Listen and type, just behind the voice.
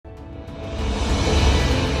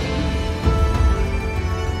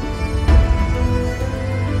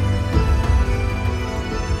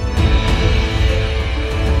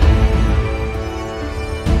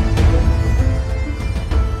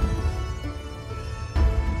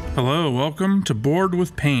Hello, welcome to Bored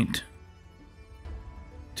with Paint.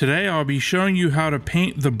 Today I'll be showing you how to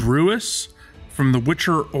paint the Brewess from The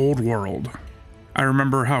Witcher Old World. I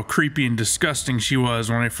remember how creepy and disgusting she was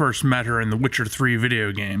when I first met her in the Witcher 3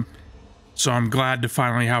 video game, so I'm glad to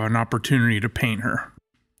finally have an opportunity to paint her.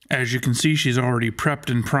 As you can see, she's already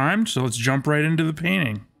prepped and primed, so let's jump right into the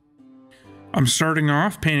painting. I'm starting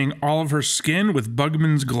off painting all of her skin with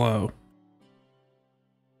Bugman's Glow.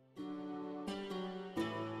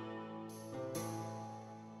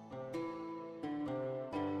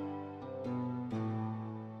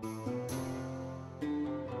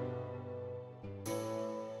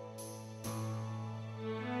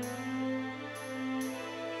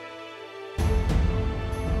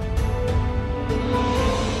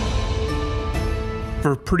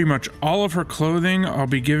 For pretty much all of her clothing, I'll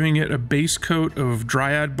be giving it a base coat of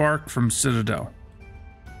Dryad Bark from Citadel.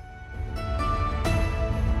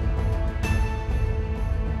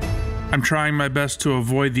 I'm trying my best to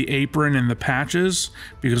avoid the apron and the patches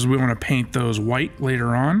because we want to paint those white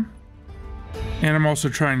later on. And I'm also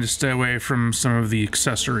trying to stay away from some of the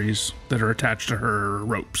accessories that are attached to her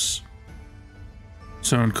ropes.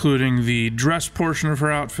 So including the dress portion of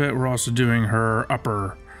her outfit, we're also doing her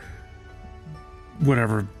upper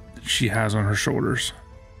whatever she has on her shoulders.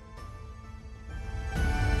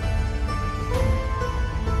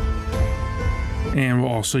 And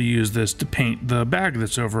we'll also use this to paint the bag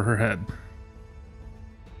that's over her head.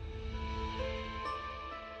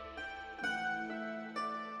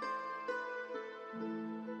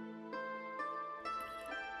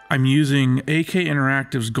 I'm using AK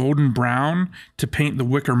Interactive's Golden Brown to paint the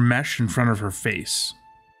wicker mesh in front of her face.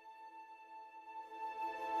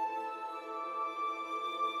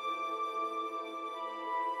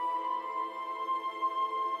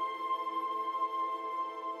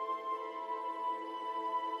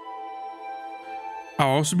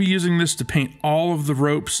 I'll also be using this to paint all of the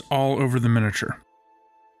ropes all over the miniature.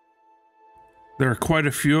 There are quite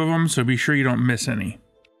a few of them, so be sure you don't miss any.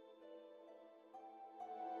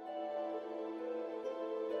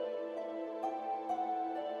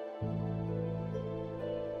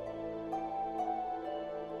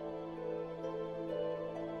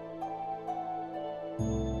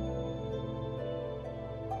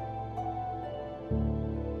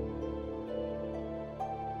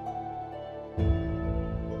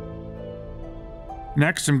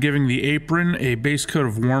 Next, I'm giving the apron a base coat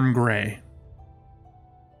of warm gray.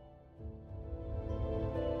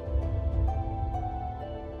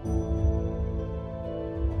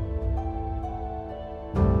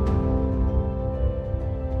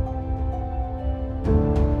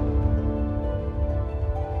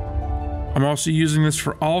 I'm also using this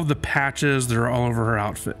for all of the patches that are all over her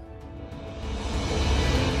outfit.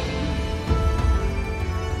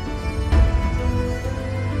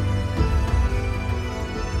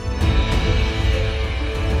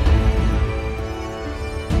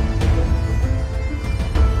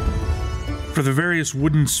 For the various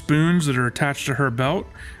wooden spoons that are attached to her belt,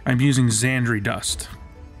 I'm using Zandri Dust.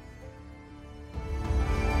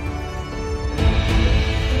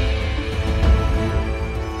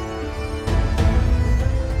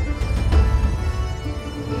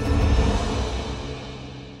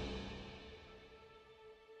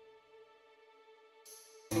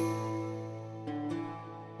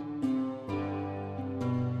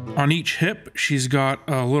 On each hip, she's got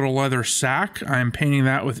a little leather sack. I'm painting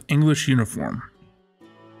that with English uniform.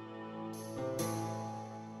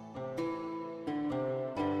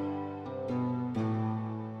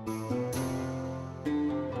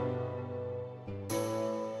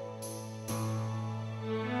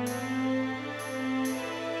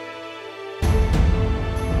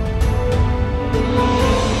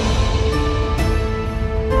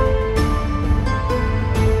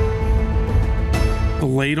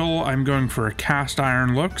 Ladle, I'm going for a cast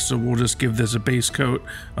iron look, so we'll just give this a base coat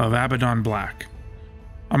of Abaddon Black.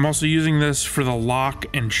 I'm also using this for the lock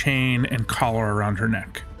and chain and collar around her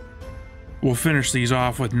neck. We'll finish these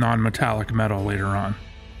off with non-metallic metal later on.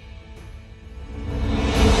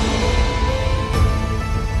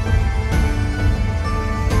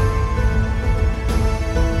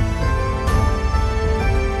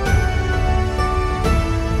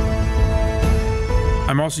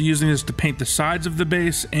 I'm also using this to paint the sides of the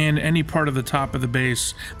base and any part of the top of the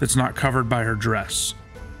base that's not covered by her dress.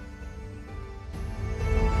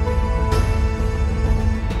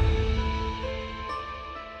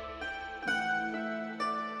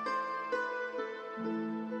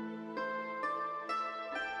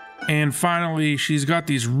 And finally, she's got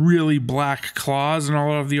these really black claws in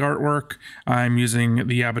all of the artwork. I'm using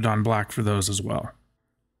the Abaddon Black for those as well.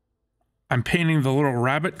 I'm painting the little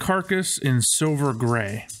rabbit carcass in silver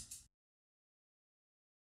gray.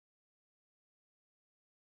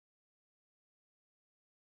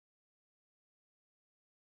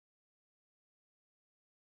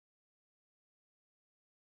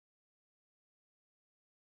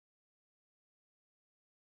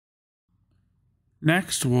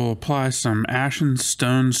 Next, we'll apply some Ashen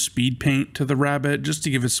Stone speed paint to the rabbit just to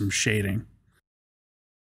give it some shading.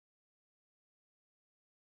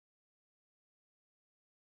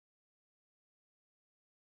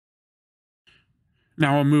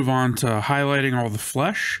 Now we'll move on to highlighting all the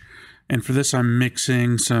flesh. And for this, I'm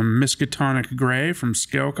mixing some Miskatonic Grey from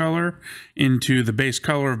Scalecolor into the base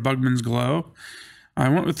color of Bugman's Glow. I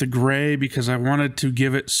went with the gray because I wanted to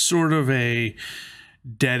give it sort of a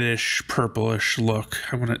deadish, purplish look.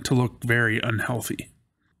 I want it to look very unhealthy.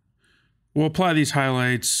 We'll apply these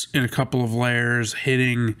highlights in a couple of layers,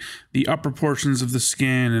 hitting the upper portions of the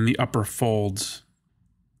skin and the upper folds.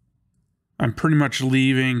 I'm pretty much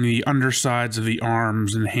leaving the undersides of the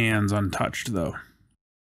arms and hands untouched, though.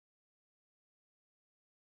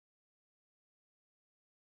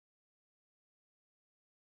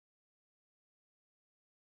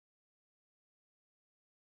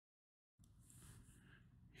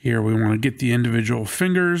 Here we want to get the individual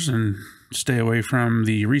fingers and stay away from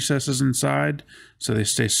the recesses inside so they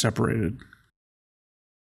stay separated.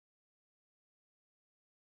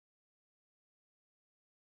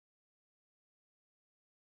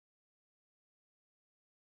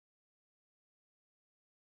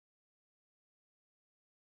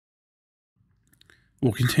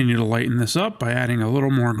 We'll continue to lighten this up by adding a little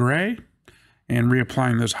more gray and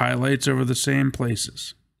reapplying those highlights over the same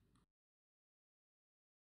places.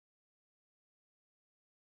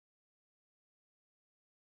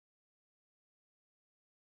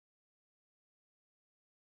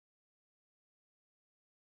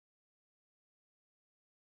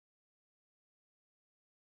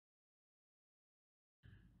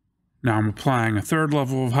 Now I'm applying a third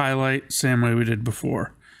level of highlight, same way we did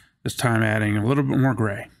before, this time adding a little bit more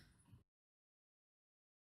gray.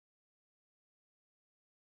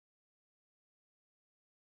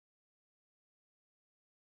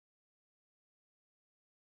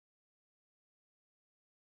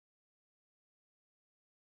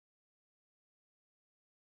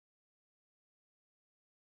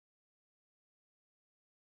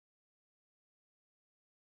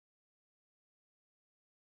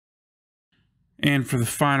 And for the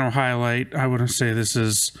final highlight, I want to say this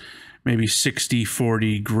is maybe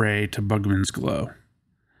 60-40 gray to Bugman's Glow.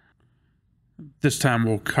 This time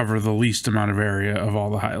we'll cover the least amount of area of all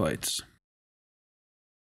the highlights.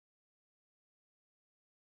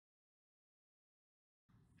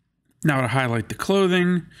 Now to highlight the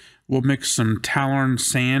clothing, we'll mix some Tallarn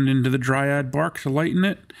Sand into the Dryad Bark to lighten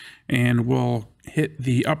it, and we'll hit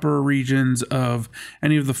the upper regions of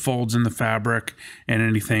any of the folds in the fabric and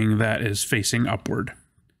anything that is facing upward.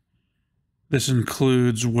 This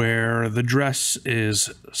includes where the dress is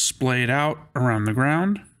splayed out around the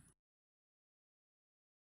ground,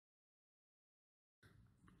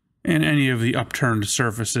 and any of the upturned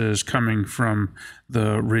surfaces coming from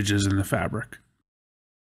the ridges in the fabric.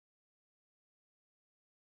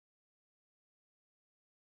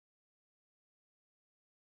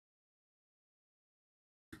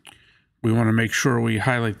 We want to make sure we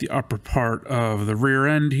highlight the upper part of the rear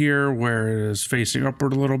end here where it is facing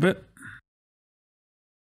upward a little bit.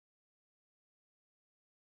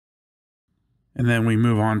 And then we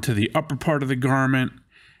move on to the upper part of the garment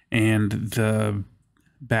and the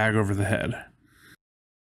bag over the head.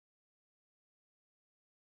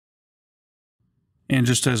 And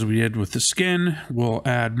just as we did with the skin, we'll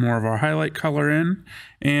add more of our highlight color in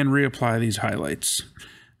and reapply these highlights,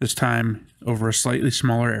 this time over a slightly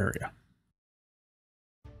smaller area.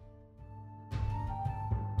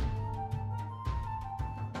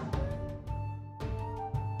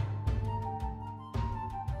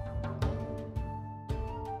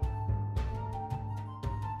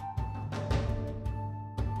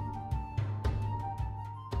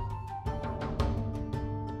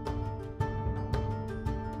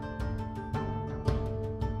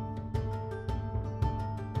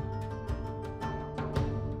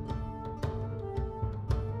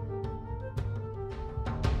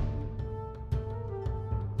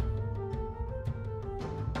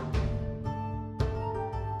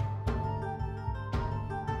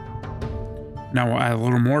 Now we'll add a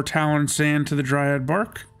little more Tallarn Sand to the Dryad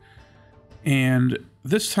Bark. And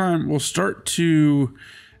this time we'll start to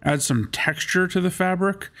add some texture to the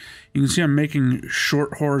fabric. You can see I'm making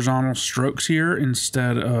short horizontal strokes here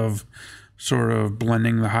instead of sort of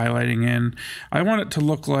blending the highlighting in. I want it to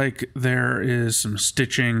look like there is some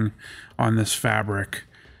stitching on this fabric.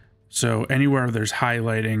 So anywhere there's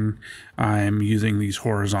highlighting, I'm using these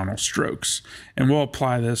horizontal strokes. And we'll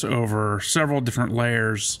apply this over several different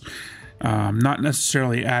layers, not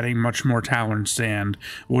necessarily adding much more Tallarn Sand.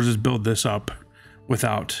 We'll just build this up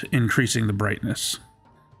without increasing the brightness.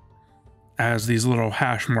 As these little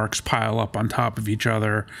hash marks pile up on top of each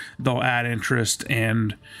other, they'll add interest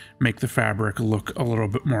and make the fabric look a little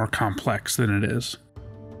bit more complex than it is.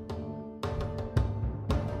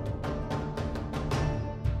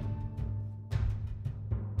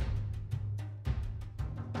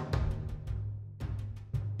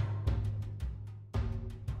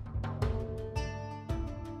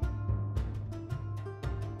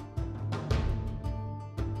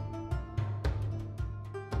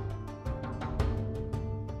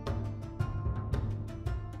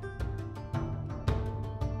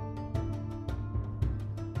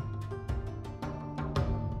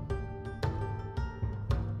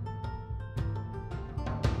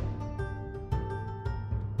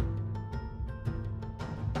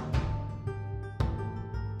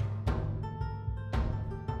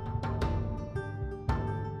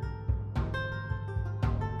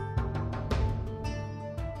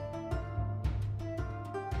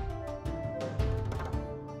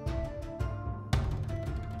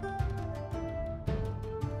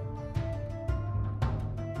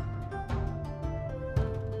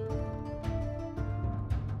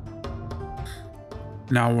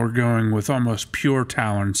 Now we're going with almost pure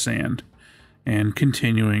Tallarn Sand and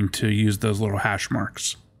continuing to use those little hash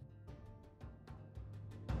marks.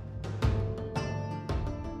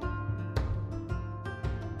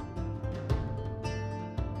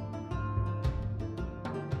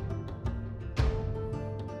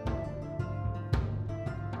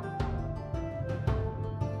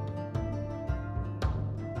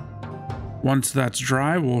 Once that's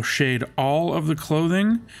dry, we'll shade all of the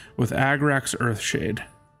clothing with Agrax Earthshade.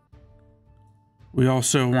 We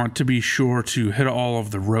also want to be sure to hit all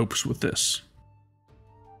of the ropes with this.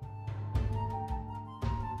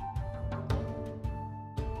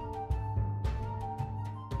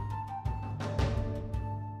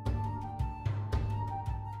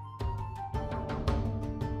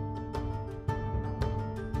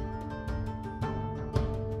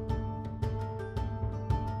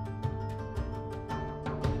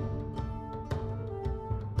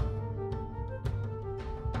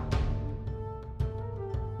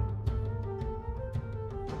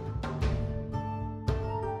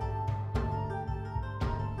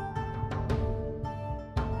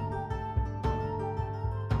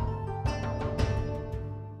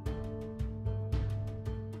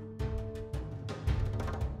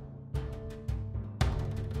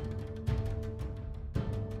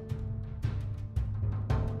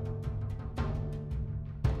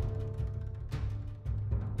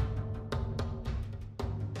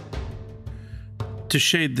 To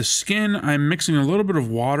shade the skin, I'm mixing a little bit of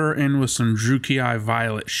water in with some Druchii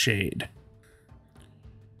Violet shade.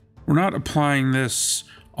 We're not applying this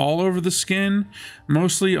all over the skin,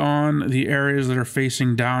 mostly on the areas that are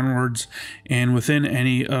facing downwards and within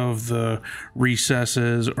any of the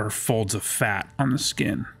recesses or folds of fat on the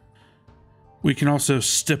skin. We can also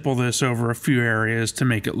stipple this over a few areas to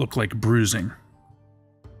make it look like bruising.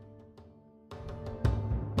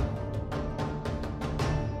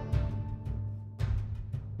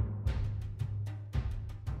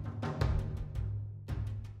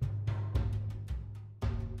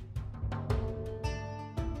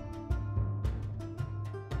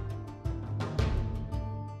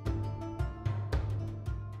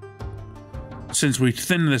 Since we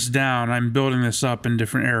thinned this down, I'm building this up in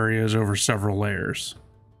different areas over several layers.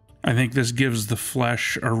 I think this gives the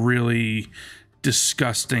flesh a really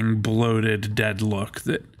disgusting, bloated, dead look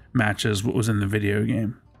that matches what was in the video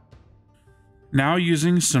game. Now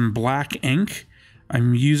using some black ink,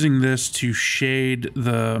 I'm using this to shade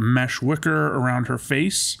the mesh wicker around her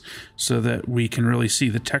face so that we can really see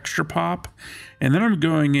the texture pop. And then I'm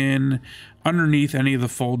going in underneath any of the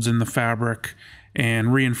folds in the fabric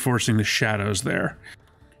and reinforcing the shadows there.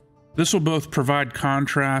 This will both provide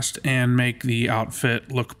contrast and make the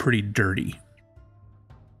outfit look pretty dirty.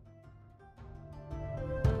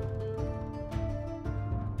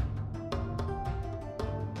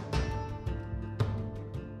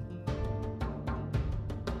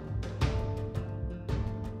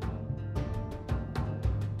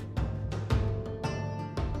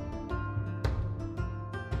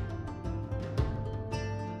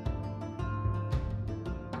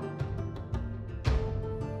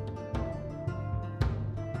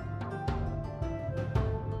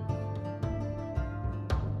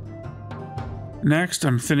 Next,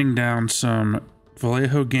 I'm thinning down some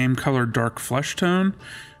Vallejo Game Color Dark Fleshtone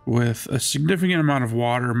with a significant amount of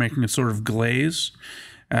water, making a sort of glaze.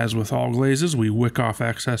 As with all glazes, we wick off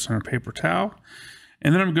excess on a paper towel.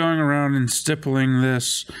 And then I'm going around and stippling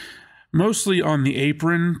this mostly on the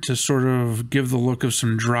apron to sort of give the look of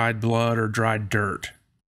some dried blood or dried dirt.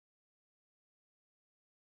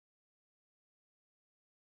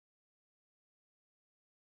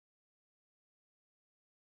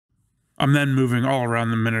 I'm then moving all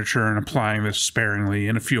around the miniature and applying this sparingly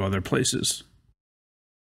in a few other places.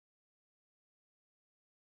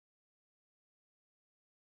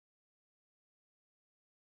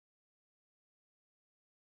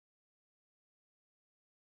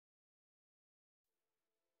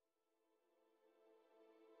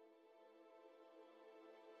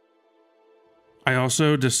 I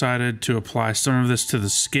also decided to apply some of this to the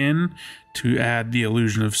skin to add the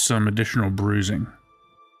illusion of some additional bruising.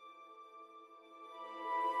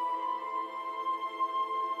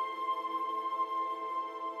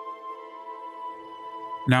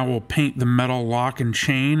 Now we'll paint the metal lock and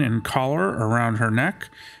chain and collar around her neck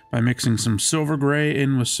by mixing some silver gray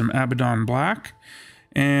in with some Abaddon Black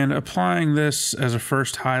and applying this as a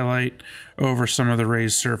first highlight over some of the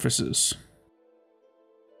raised surfaces.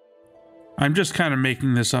 I'm just kind of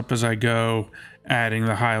making this up as I go, adding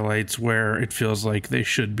the highlights where it feels like they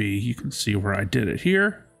should be. You can see where I did it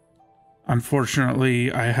here.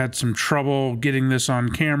 Unfortunately, I had some trouble getting this on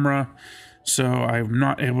camera, so I'm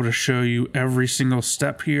not able to show you every single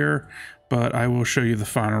step here, but I will show you the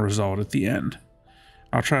final result at the end.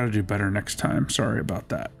 I'll try to do better next time. Sorry about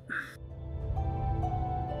that.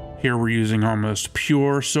 Here we're using almost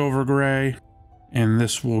pure silver gray, and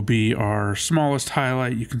this will be our smallest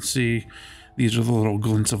highlight. You can see these are the little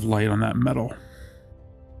glints of light on that metal.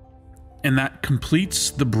 And that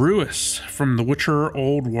completes the Brewess from the Witcher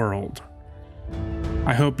Old World.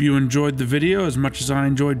 I hope you enjoyed the video as much as I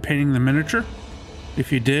enjoyed painting the miniature.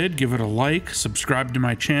 If you did, give it a like, subscribe to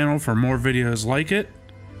my channel for more videos like it,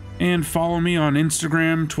 and follow me on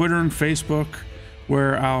Instagram, Twitter, and Facebook,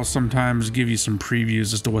 where I'll sometimes give you some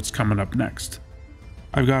previews as to what's coming up next.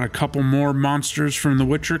 I've got a couple more monsters from The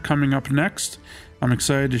Witcher coming up next. I'm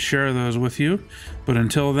excited to share those with you, but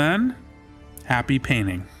until then, happy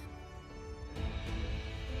painting.